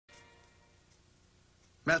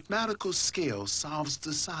Mathematical scale solves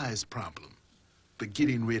the size problem, but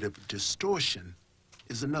getting rid of distortion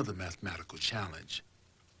is another mathematical challenge.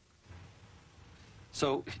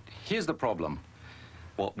 So here's the problem,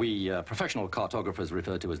 what we professional cartographers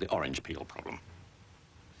refer to as the orange peel problem.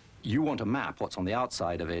 You want to map what's on the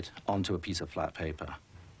outside of it onto a piece of flat paper.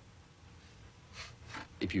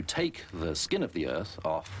 If you take the skin of the Earth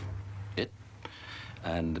off it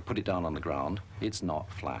and put it down on the ground, it's not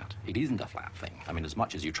flat. It isn't a flat thing. I mean, as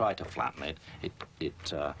much as you try to flatten it,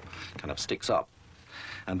 it kind of sticks up.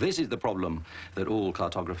 And this is the problem that all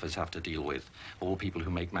cartographers have to deal with, all people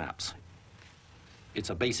who make maps.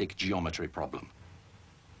 It's a basic geometry problem.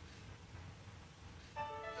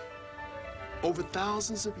 Over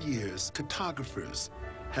thousands of years, cartographers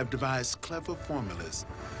have devised clever formulas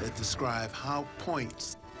that describe how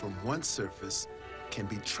points from one surface can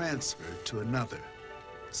be transferred to another.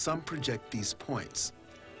 Some project these points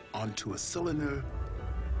onto a cylinder,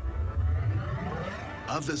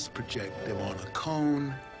 others project them on a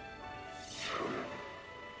cone,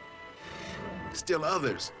 still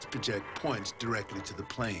others project points directly to the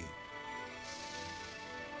plane.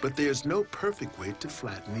 But there's no perfect way to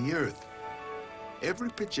flatten the Earth. Every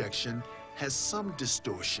projection has some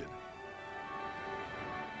distortion.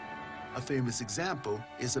 A famous example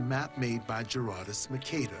is a map made by Gerardus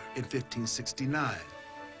Mercator in 1569.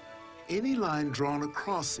 Any line drawn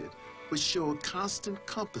across it would show a constant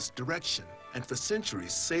compass direction, and for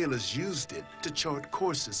centuries, sailors used it to chart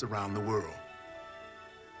courses around the world.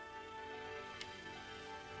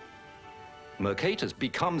 Mercator's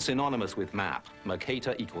become synonymous with map.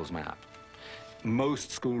 Mercator equals map. Most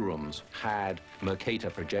schoolrooms had Mercator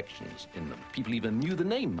projections in them. People even knew the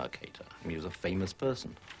name Mercator. I mean, he was a famous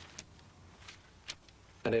person.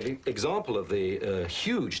 An example of the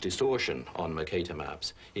huge distortion on Mercator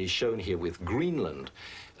maps is shown here with Greenland.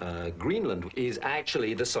 Greenland is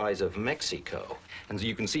actually the size of Mexico. And so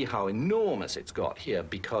you can see how enormous it's got here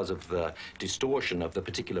because of the distortion of the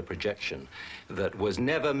particular projection that was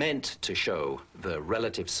never meant to show the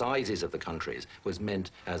relative sizes of the countries, was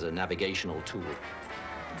meant as a navigational tool.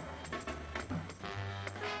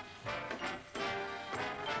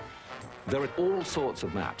 There are all sorts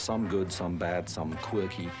of maps, some good, some bad, some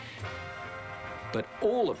quirky. But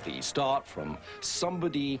all of these start from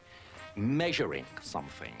somebody measuring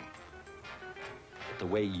something. The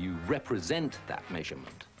way you represent that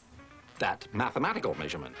measurement, that mathematical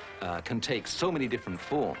measurement, can take so many different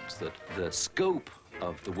forms that the scope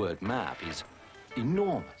of the word map is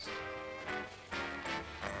enormous.